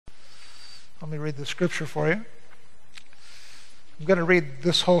Let me read the scripture for you. I'm going to read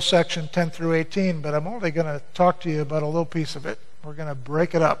this whole section 10 through 18, but I'm only going to talk to you about a little piece of it. We're going to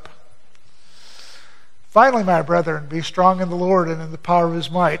break it up. Finally, my brethren, be strong in the Lord and in the power of his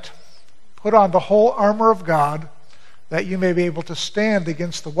might. Put on the whole armor of God, that you may be able to stand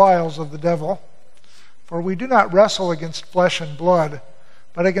against the wiles of the devil. For we do not wrestle against flesh and blood,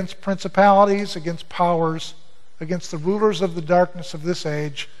 but against principalities, against powers, against the rulers of the darkness of this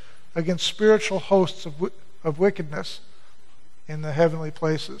age, against spiritual hosts of wickedness in the heavenly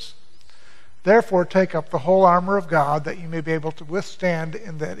places. Therefore take up the whole armor of God, that you may be able to withstand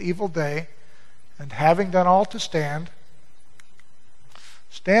in that evil day, and having done all to stand,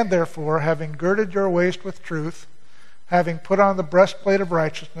 stand therefore, having girded your waist with truth, having put on the breastplate of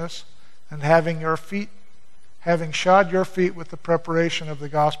righteousness, and having shod your feet with the preparation of the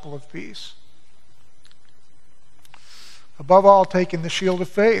gospel of peace. Above all, taking the shield of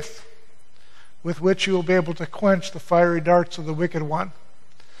faith, with which you will be able to quench the fiery darts of the wicked one.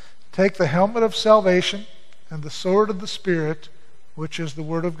 Take the helmet of salvation and the sword of the Spirit, which is the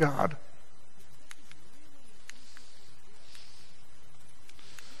word of God.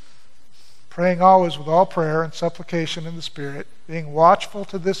 Praying always with all prayer and supplication in the Spirit, being watchful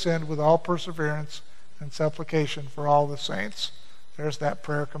to this end with all perseverance and supplication for all the saints. There's that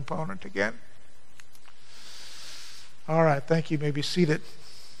prayer component again. All right, thank you. You may be seated.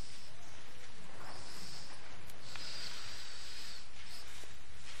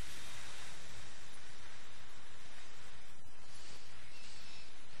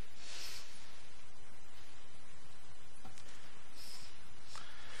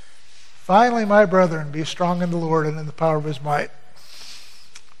 Finally, my brethren, be strong in the Lord and in the power of his might.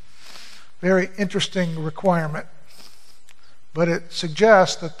 Very interesting requirement, but it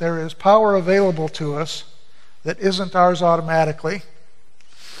suggests that there is power available to us that isn't ours automatically.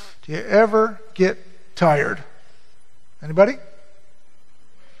 Do you ever get tired? Anybody?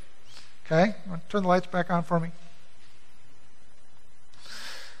 Okay, turn the lights back on for me.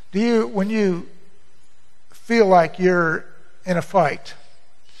 When you feel like you're in a fight,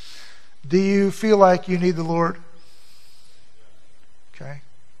 do you feel like you need the Lord? Okay.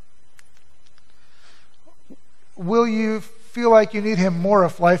 Will you feel like you need him more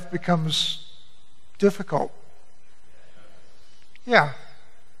if life becomes difficult? Yeah.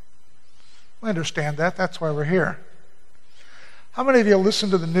 We understand that. That's why we're here. How many of you listen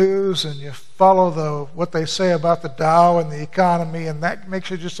to the news and you follow what they say about the Dow and the economy, and that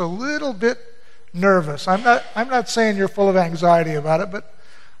makes you just a little bit nervous? I'm not saying you're full of anxiety about it, but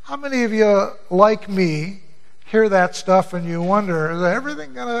how many of you, like me, hear that stuff and you wonder, is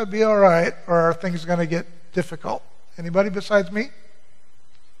everything going to be all right, or are things going to get difficult? Anybody besides me?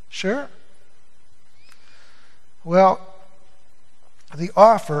 Sure. Well, the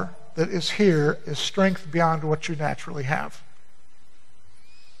offer that is here is strength beyond what you naturally have.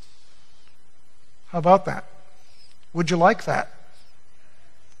 How about that? Would you like that?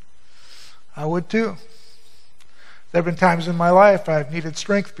 I would too. There have been times in my life I've needed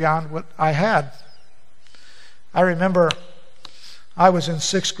strength beyond what I had. I remember I was in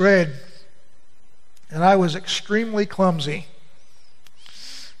 6th grade, and I was extremely clumsy.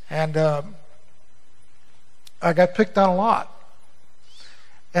 And I got picked on a lot.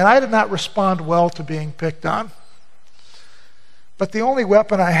 And I did not respond well to being picked on. But the only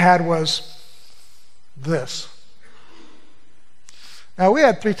weapon I had was this. Now, we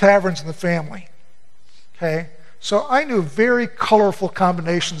had 3 taverns in the family. Okay? So I knew very colorful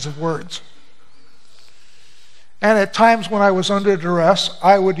combinations of words. And at times when I was under duress,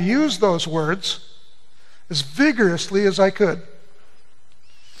 I would use those words as vigorously as I could.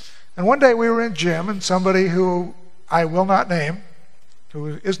 And one day we were in gym, and somebody who I will not name,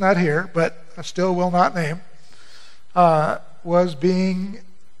 who is not here, but I still will not name, was being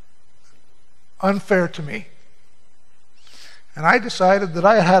unfair to me. And I decided that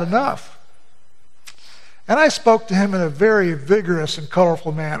I had had enough. And I spoke to him in a very vigorous and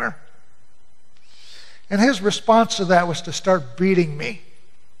colorful manner. And his response to that was to start beating me.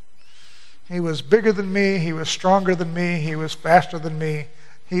 He was bigger than me, he was stronger than me, he was faster than me.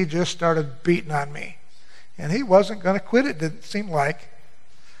 He just started beating on me. And he wasn't going to quit, it didn't seem like.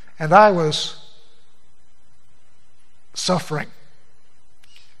 And I was suffering.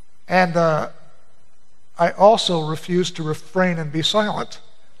 And I also refused to refrain and be silent.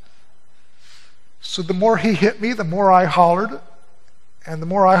 So the more he hit me, the more I hollered. And the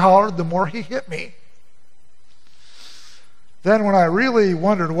more I hollered, the more he hit me. Then when I really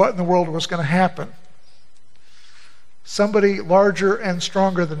wondered what in the world was going to happen, somebody larger and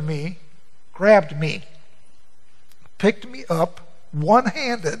stronger than me grabbed me, picked me up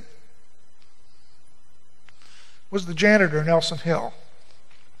one-handed, was the janitor, Nelson Hill.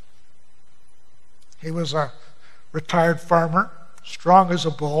 He was a retired farmer, strong as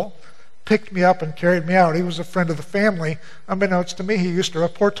a bull, picked me up and carried me out. He was a friend of the family. Unbeknownst to me, he used to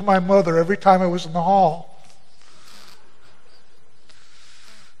report to my mother every time I was in the hall,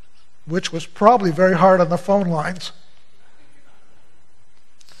 which was probably very hard on the phone lines.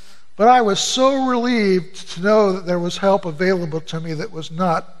 But I was so relieved to know that there was help available to me that was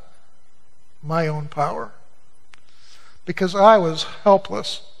not my own power, because I was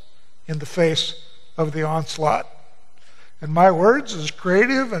helpless in the face of the onslaught. And my words, as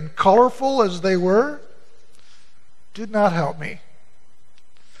creative and colorful as they were, did not help me.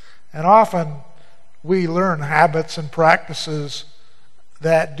 And often we learn habits and practices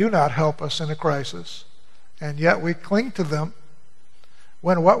that do not help us in a crisis, and yet we cling to them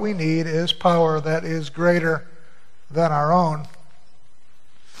when what we need is power that is greater than our own.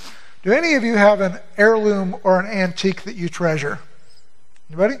 Do any of you have an heirloom or an antique that you treasure?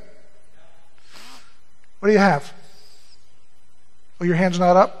 Anybody? What do you have? Oh, your hand's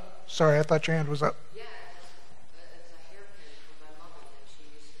not up? Sorry, I thought your hand was up. Yeah, it's a hairpin from my mother that she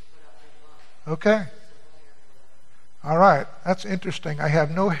used to put up in mine. Okay. All right. That's interesting. I have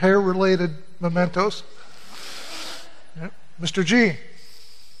no hair-related mementos. Yep. Mr. G.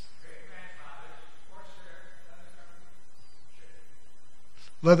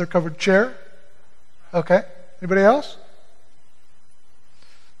 Leather-covered chair. Okay. Anybody else?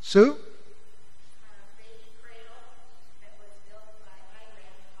 Sue?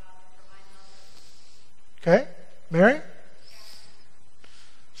 Okay. Mary?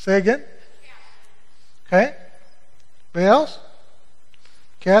 Say again? Okay. Anybody else?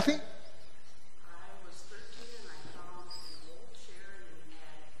 Kathy? I was 13 and I found an old chair in an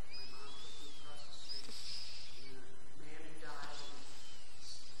attic. My mom took me across the street, and the man who died, and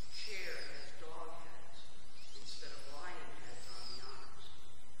the chair has dog heads instead of lion heads on the arms.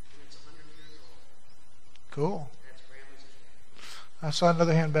 And it's 100 years old. Cool. That's Grandma's chair. I saw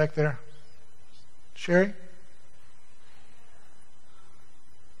another hand back there. Sherry?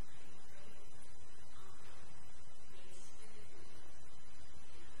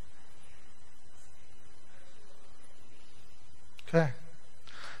 Okay.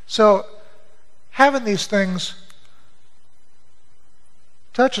 So, having these things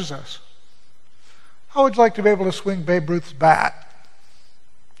touches us. How would you like to be able to swing Babe Ruth's bat?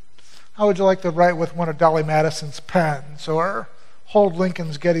 How would you like to write with one of Dolly Madison's pens or hold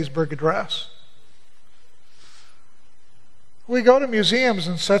Lincoln's Gettysburg Address? We go to museums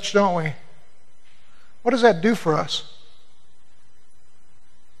and such, don't we? What does that do for us?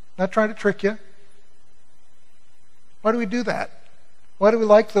 Not trying to trick you. Why do we do that? Why do we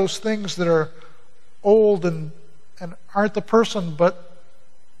like those things that are old and aren't the person, but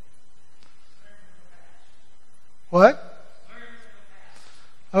what?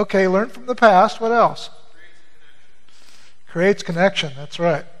 Okay, learn from the past. What else? Creates connection. That's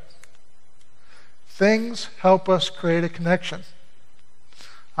right. Things help us create a connection.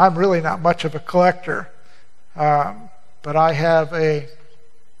 I'm really not much of a collector, but I have a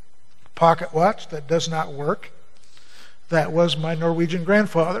pocket watch that does not work. That was my Norwegian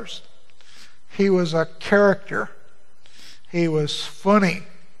grandfather's. He was a character. He was funny.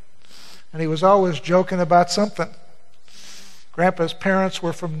 And he was always joking about something. Grandpa's parents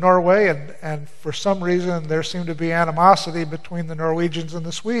were from Norway, and for some reason there seemed to be animosity between the Norwegians and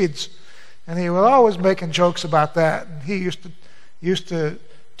the Swedes. And he was always making jokes about that. And he used to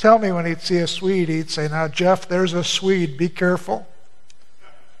tell me when he'd see a Swede, he'd say, "Now, Jeff, there's a Swede. Be careful."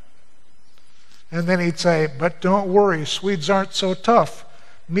 And then he'd say, "But don't worry, Swedes aren't so tough.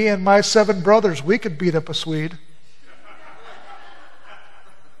 Me and my 7 brothers, we could beat up a Swede."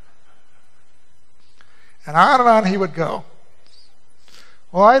 And on he would go.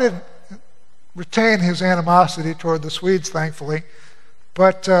 Well, I didn't retain his animosity toward the Swedes, thankfully,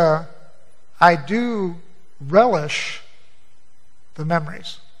 but I do relish the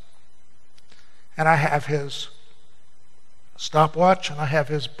memories. And I have his stopwatch, and I have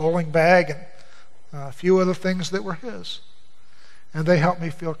his bowling bag, and a few other things that were his. And they help me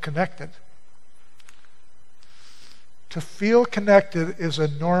feel connected. To feel connected is a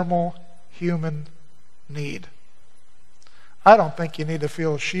normal human need. I don't think you need to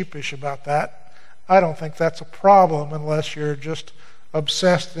feel sheepish about that. I don't think that's a problem unless you're just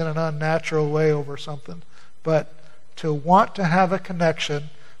obsessed in an unnatural way over something. But to want to have a connection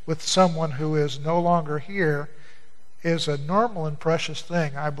with someone who is no longer here is a normal and precious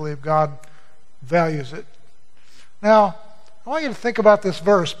thing. I believe God values it. Now, I want you to think about this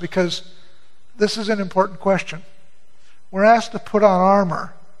verse because this is an important question. We're asked to put on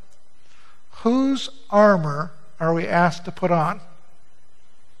armor. Whose armor are we asked to put on?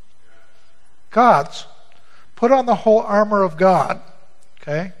 God's. Put on the whole armor of God.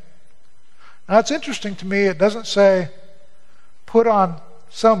 Okay? Now it's interesting to me, it doesn't say put on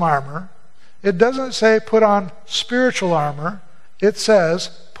some armor. It doesn't say put on spiritual armor. It says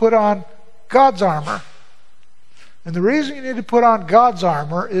put on God's armor. And the reason you need to put on God's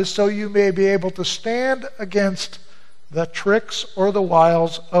armor is so you may be able to stand against the tricks or the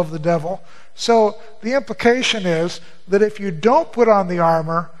wiles of the devil. So the implication is that if you don't put on the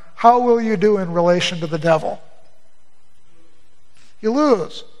armor, how will you do in relation to the devil? You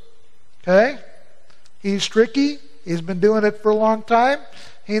lose. Okay? He's tricky. He's been doing it for a long time.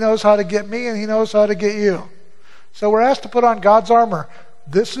 He knows how to get me and he knows how to get you. So we're asked to put on God's armor.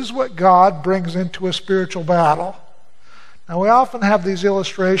 This is what God brings into a spiritual battle. Now we often have these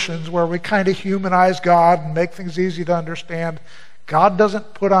illustrations where we kind of humanize God and make things easy to understand. God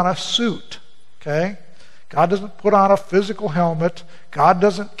doesn't put on a suit. Okay? God doesn't put on a physical helmet. God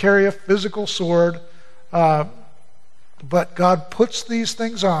doesn't carry a physical sword. But God puts these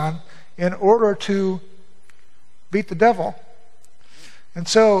things on in order to beat the devil. And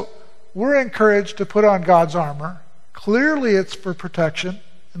so we're encouraged to put on God's armor. Clearly it's for protection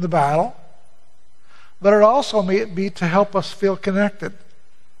in the battle. But it also may be to help us feel connected.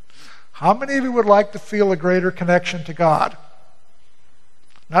 How many of you would like to feel a greater connection to God?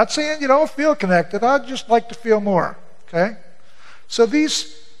 Not saying you don't feel connected. I'd just like to feel more. Okay? So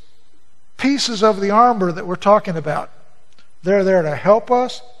these pieces of the armor that we're talking about, they're there to help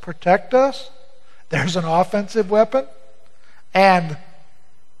us, protect us. There's an offensive weapon. And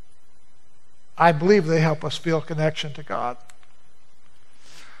I believe they help us feel connection to God.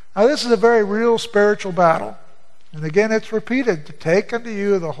 Now this is a very real spiritual battle. And again, it's repeated, to take unto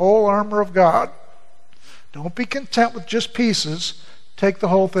you the whole armor of God. Don't be content with just pieces. Take the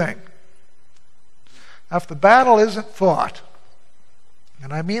whole thing. Now if the battle isn't fought,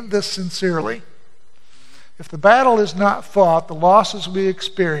 and I mean this sincerely, if the battle is not fought, the losses we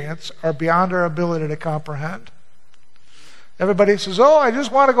experience are beyond our ability to comprehend. Everybody says, oh, I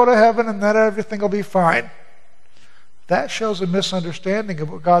just want to go to heaven and then everything will be fine. That shows a misunderstanding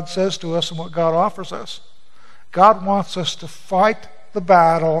of what God says to us and what God offers us. God wants us to fight the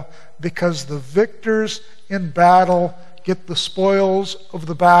battle because the victors in battle get the spoils of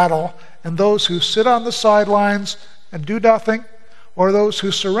the battle, and those who sit on the sidelines and do nothing, or those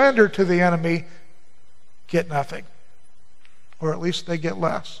who surrender to the enemy, get nothing. Or at least they get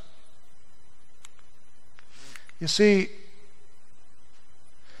less. You see,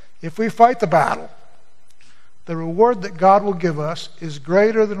 if we fight the battle, the reward that God will give us is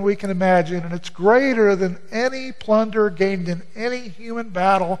greater than we can imagine, and it's greater than any plunder gained in any human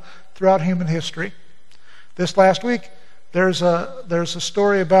battle throughout human history. This last week, there's a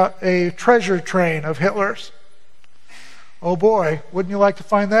story about a treasure train of Hitler's. Oh boy, wouldn't you like to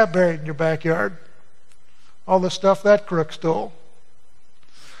find that buried in your backyard? All the stuff that crook stole.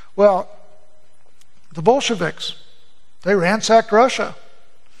 Well, the Bolsheviks, they ransacked Russia.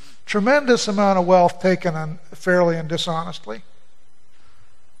 Tremendous amount of wealth taken unfairly and dishonestly.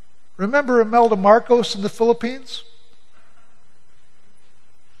 Remember Imelda Marcos in the Philippines?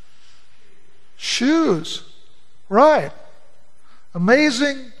 Shoes. Right.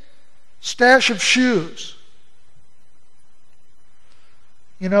 Amazing stash of shoes.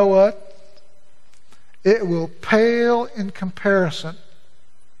 You know what? It will pale in comparison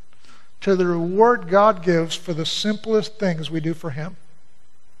to the reward God gives for the simplest things we do for Him.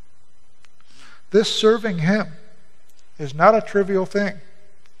 This serving Him is not a trivial thing.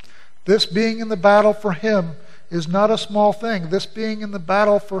 This being in the battle for Him is not a small thing. This being in the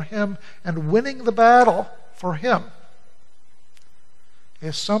battle for Him and winning the battle for Him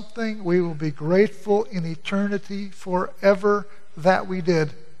is something we will be grateful in eternity forever that we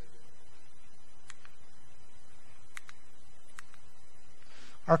did.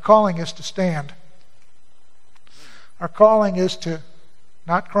 Our calling is to stand. Our calling is to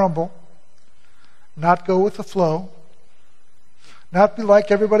not crumble, not go with the flow, not be like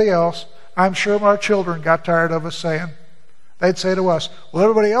everybody else. I'm sure our children got tired of us saying, they'd say to us, well,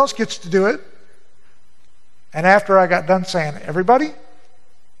 everybody else gets to do it. And after I got done saying, everybody?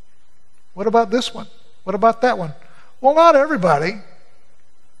 What about this one? What about that one? Well, not everybody.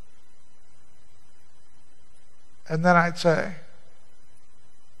 And then I'd say,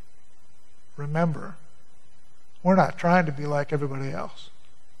 remember, we're not trying to be like everybody else.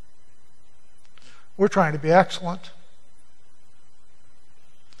 We're trying to be excellent.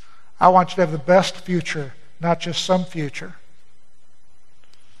 I want you to have the best future, not just some future.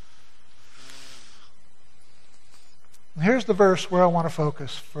 And here's the verse where I want to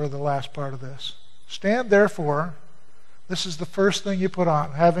focus for the last part of this. Stand therefore, this is the first thing you put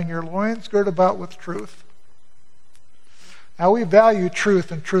on, having your loins girt about with truth. Now we value truth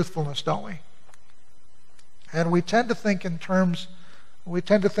and truthfulness, don't we? And we tend to think of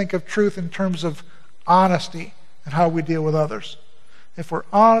truth in terms of honesty and how we deal with others. If we're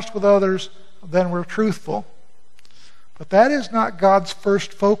honest with others, then we're truthful. But that is not God's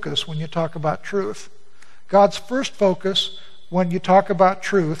first focus when you talk about truth. God's first focus when you talk about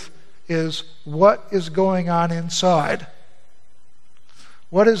truth is what is going on inside.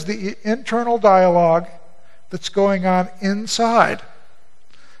 What is the internal dialogue that's going on inside?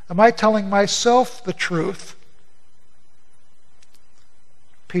 Am I telling myself the truth?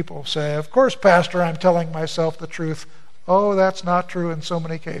 People say, of course, Pastor, I'm telling myself the truth. Oh, that's not true in so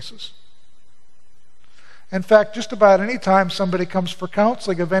many cases. In fact, just about any time somebody comes for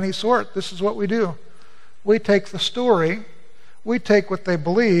counseling of any sort, this is what we do. We take the story, we take what they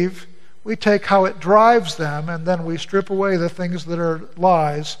believe, we take how it drives them, and then we strip away the things that are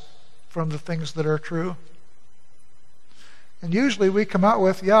lies from the things that are true. And usually we come out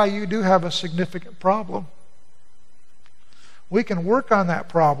with, yeah, you do have a significant problem. We can work on that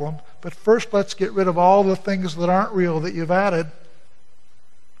problem, but first let's get rid of all the things that aren't real that you've added.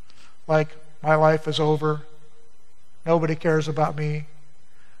 Like, my life is over, nobody cares about me,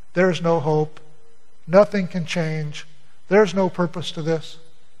 there's no hope, nothing can change, there's no purpose to this.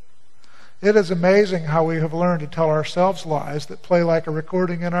 It is amazing how we have learned to tell ourselves lies that play like a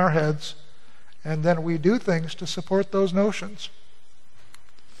recording in our heads, and then we do things to support those notions.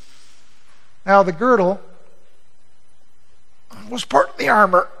 Now, the girdle was part of the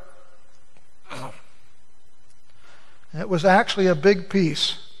armor. It was actually a big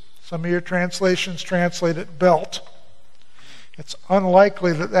piece. Some of your translations translate it belt. It's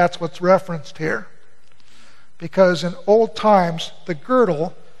unlikely that that's what's referenced here, because in old times, the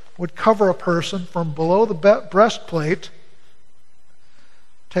girdle would cover a person from below the breastplate,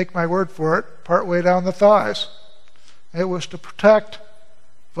 take my word for it, part way down the thighs. It was to protect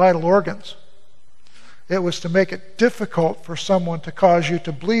vital organs. It was to make it difficult for someone to cause you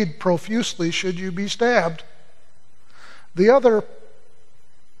to bleed profusely should you be stabbed. The other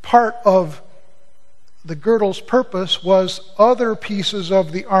part of the girdle's purpose was other pieces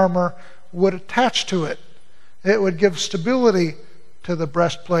of the armor would attach to it. It would give stability to the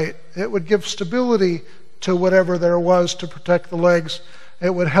breastplate. It would give stability to whatever there was to protect the legs.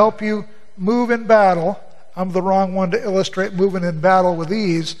 It would help you move in battle. I'm the wrong one to illustrate moving in battle with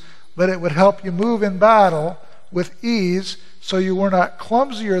ease, but it would help you move in battle with ease so you were not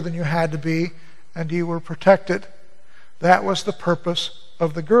clumsier than you had to be and you were protected. That was the purpose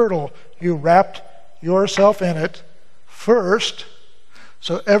of the girdle. You wrapped yourself in it first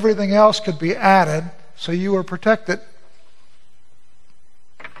so everything else could be added so you were protected.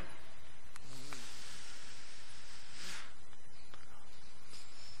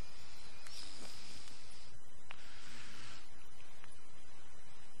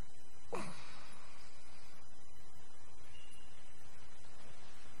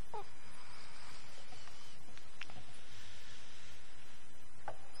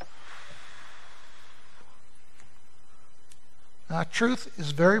 Now, truth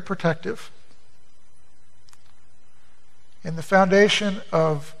is very protective. In the foundation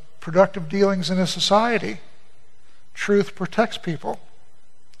of productive dealings in a society, truth protects people.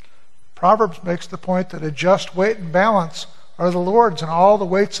 Proverbs makes the point that a just weight and balance are the Lord's, and all the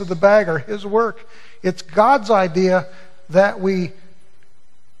weights of the bag are His work. It's God's idea that we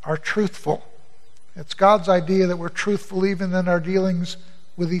are truthful. It's God's idea that we're truthful even in our dealings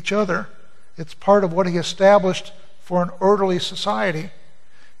with each other. It's part of what He established for an orderly society.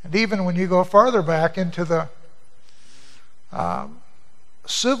 And even when you go farther back into the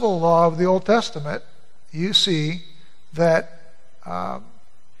civil law of the Old Testament, you see that God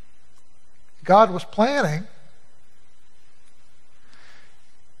was planning.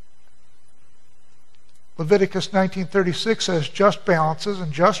 Leviticus 19:36 says just balances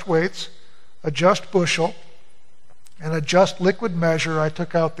and just weights, a just bushel, and a just liquid measure. I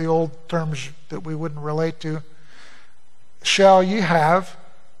took out the old terms that we wouldn't relate to. Shall ye have,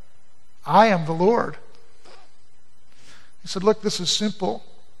 I am the Lord. He said, look, this is simple.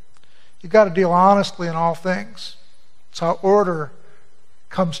 You've got to deal honestly in all things. It's how order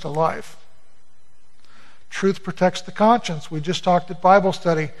comes to life. Truth protects the conscience. We just talked at Bible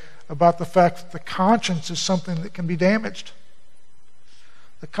study about the fact that the conscience is something that can be damaged.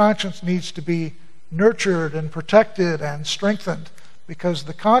 The conscience needs to be nurtured and protected and strengthened because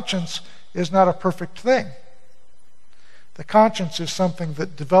the conscience is not a perfect thing. The conscience is something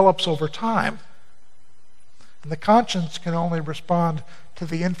that develops over time. And the conscience can only respond to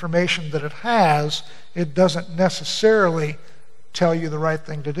the information that it has. It doesn't necessarily tell you the right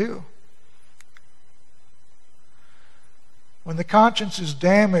thing to do. When the conscience is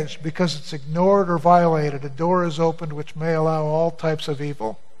damaged because it's ignored or violated, a door is opened which may allow all types of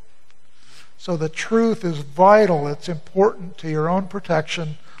evil. So the truth is vital. It's important to your own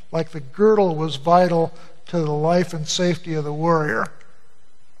protection, like the girdle was vital to the life and safety of the warrior.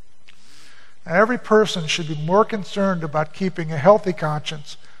 Now, every person should be more concerned about keeping a healthy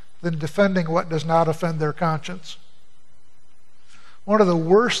conscience than defending what does not offend their conscience. One of the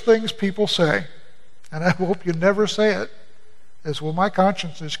worst things people say, and I hope you never say it, is, well, my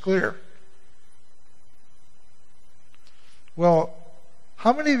conscience is clear. Well,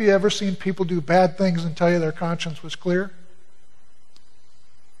 how many of you ever seen people do bad things and tell you their conscience was clear?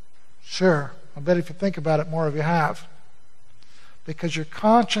 Sure. I bet if you think about it, more of you have. Because your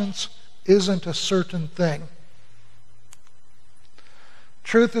conscience isn't a certain thing.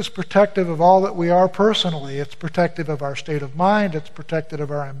 Truth is protective of all that we are personally. It's protective of our state of mind. It's protective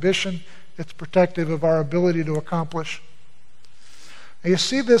of our ambition. It's protective of our ability to accomplish. Now, you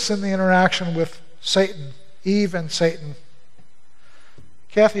see this in the interaction with Satan, Eve and Satan.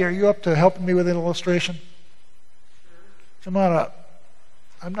 Kathy, are you up to helping me with an illustration? Come on up.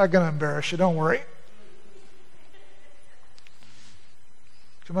 I'm not going to embarrass you, don't worry.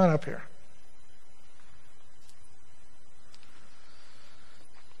 Come on up here.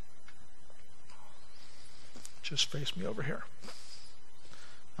 Just face me over here.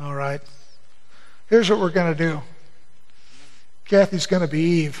 All right. Here's what we're going to do. Kathy's going to be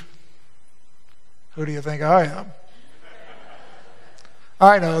Eve. Who do you think I am?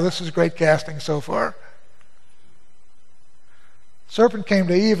 I know, this is great casting so far. Serpent came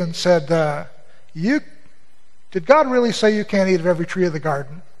to Eve and said, did God really say you can't eat of every tree of the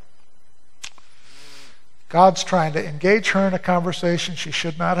garden? God's trying to engage her in a conversation she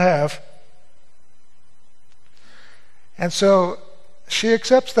should not have. And so she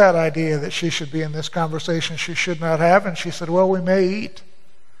accepts that idea that she should be in this conversation she should not have, and she said, well, we may eat.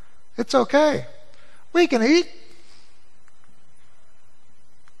 It's okay. We can eat.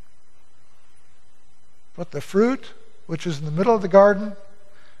 But the fruit, which is in the middle of the garden,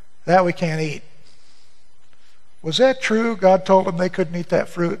 that we can't eat. Was that true? God told them they couldn't eat that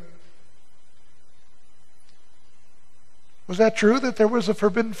fruit. Was that true, that there was a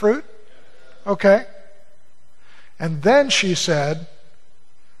forbidden fruit? Okay. And then she said,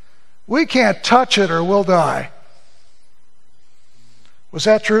 we can't touch it or we'll die. Was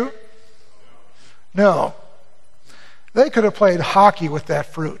that true? No. They could have played hockey with that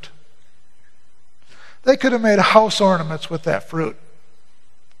fruit. They could have made house ornaments with that fruit.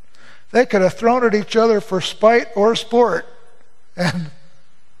 They could have thrown at each other for spite or sport, and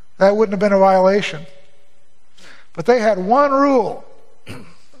that wouldn't have been a violation. But they had one rule.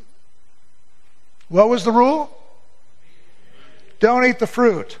 What was the rule? Don't eat the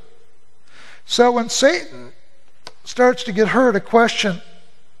fruit. So when Satan starts to get her to question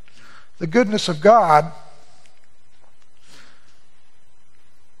the goodness of God,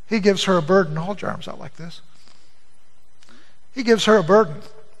 he gives her a burden. Hold your arms out like this. He gives her a burden.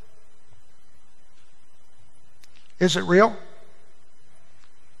 Is it real?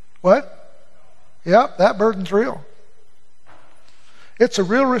 What? Yep, that burden's real. It's a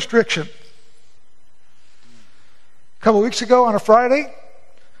real restriction. A couple weeks ago on a Friday,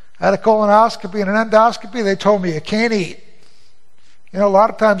 I had a colonoscopy and an endoscopy. They told me you can't eat. You know, a lot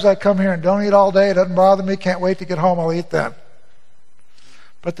of times I come here and don't eat all day. It doesn't bother me. Can't wait to get home. I'll eat then.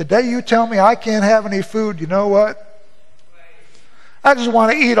 But the day you tell me I can't have any food, you know what? I just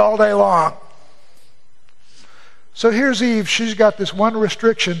want to eat all day long. So here's Eve. She's got this one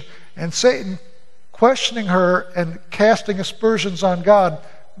restriction, and Satan questioning her and casting aspersions on God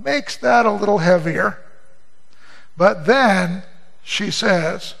makes that a little heavier. But then she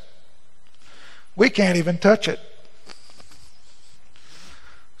says, we can't even touch it.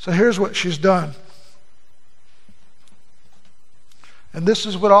 So here's what she's done. And this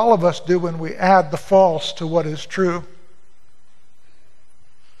is what all of us do when we add the false to what is true.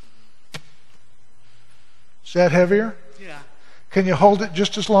 Is that heavier? Yeah. Can you hold it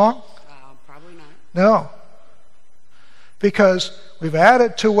just as long? Probably not. No. Because we've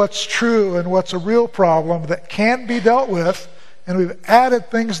added to what's true and what's a real problem that can be dealt with, and we've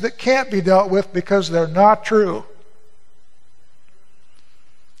added things that can't be dealt with because they're not true.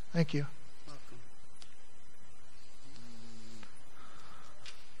 Thank you.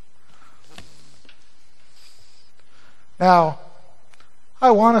 Now,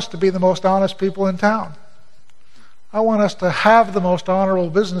 I want us to be the most honest people in town. I want us to have the most honorable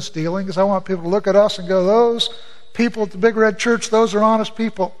business dealings. I want people to look at us and go, those people at the Big Red Church, those are honest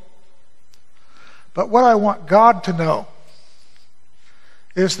people. But what I want God to know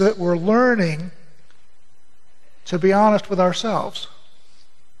is that we're learning to be honest with ourselves.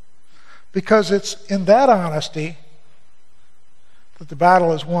 Because it's in that honesty that the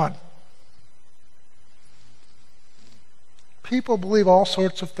battle is won. People believe all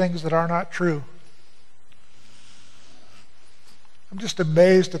sorts of things that are not true. I'm just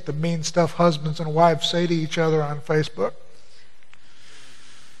amazed at the mean stuff husbands and wives say to each other on Facebook.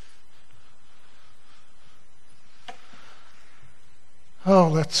 Oh,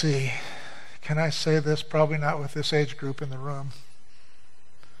 let's see. Can I say this? Probably not with this age group in the room.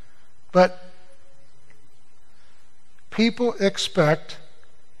 But people expect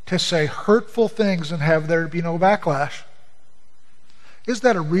to say hurtful things and have there be no backlash. Is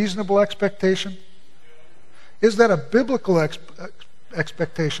that a reasonable expectation? Is that a biblical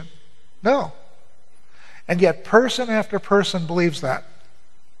expectation? No. And yet person after person believes that.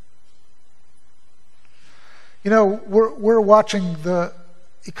 You know, we're watching the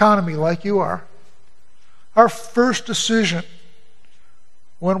economy like you are. Our first decision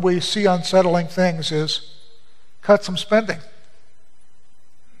when we see unsettling things is cut some spending.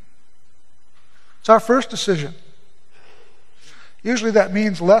 It's our first decision. Usually that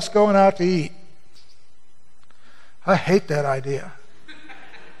means less going out to eat. I hate that idea.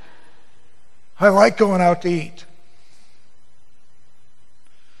 I like going out to eat.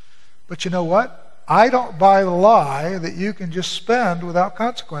 But you know what? I don't buy the lie that you can just spend without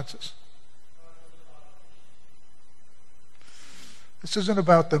consequences. This isn't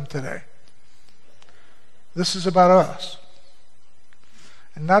about them today. This is about us.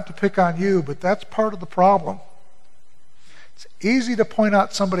 And not to pick on you, but that's part of the problem. It's easy to point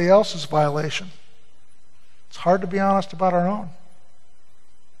out somebody else's violation. It's hard to be honest about our own.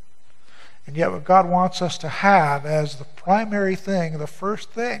 And yet what God wants us to have as the primary thing, the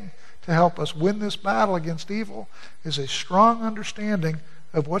first thing to help us win this battle against evil, is a strong understanding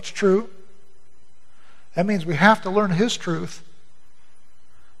of what's true. That means we have to learn His truth.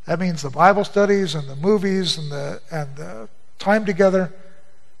 That means the Bible studies and the movies and the time together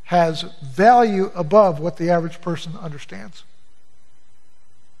has value above what the average person understands.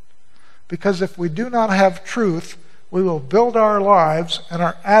 Because if we do not have truth, we will build our lives and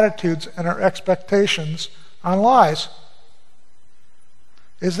our attitudes and our expectations on lies.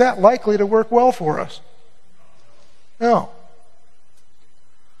 Is that likely to work well for us? No.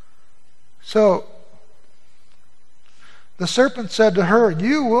 So, the serpent said to her,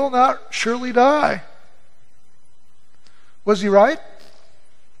 "You will not surely die." Was he right?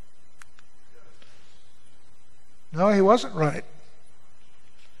 No, he wasn't right.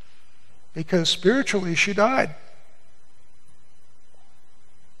 Because spiritually she died.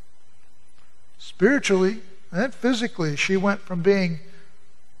 Spiritually and physically she went from being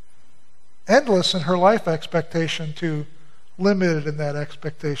endless in her life expectation to limited in that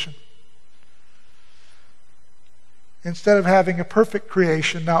expectation. Instead of having a perfect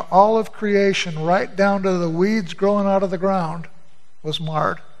creation, now all of creation, right down to the weeds growing out of the ground, was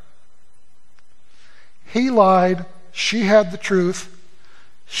marred. He lied. She had the truth.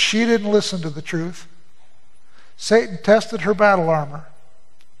 She didn't listen to the truth. Satan tested her battle armor.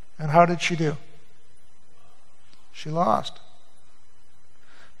 And how did she do? She lost.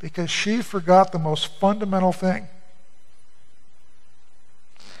 Because she forgot the most fundamental thing.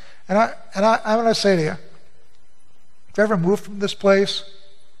 And I'm going to say to you, if you ever move from this place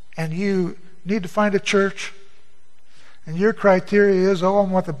and you need to find a church and your criteria is, oh, I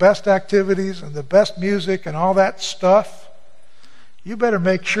want the best activities and the best music and all that stuff, you better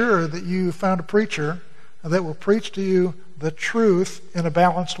make sure that you found a preacher that will preach to you the truth in a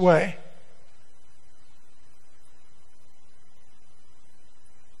balanced way.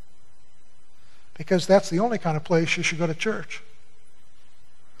 Because that's the only kind of place you should go to church.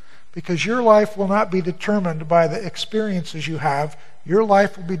 Because your life will not be determined by the experiences you have. Your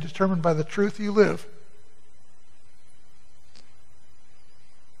life will be determined by the truth you live.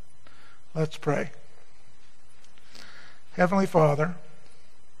 Let's pray. Heavenly Father,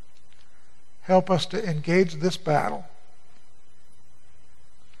 help us to engage this battle.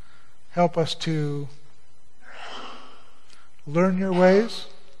 Help us to learn your ways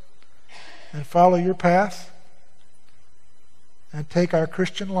and follow your path and take our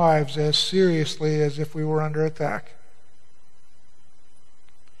Christian lives as seriously as if we were under attack.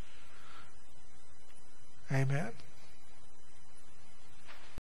 Amen.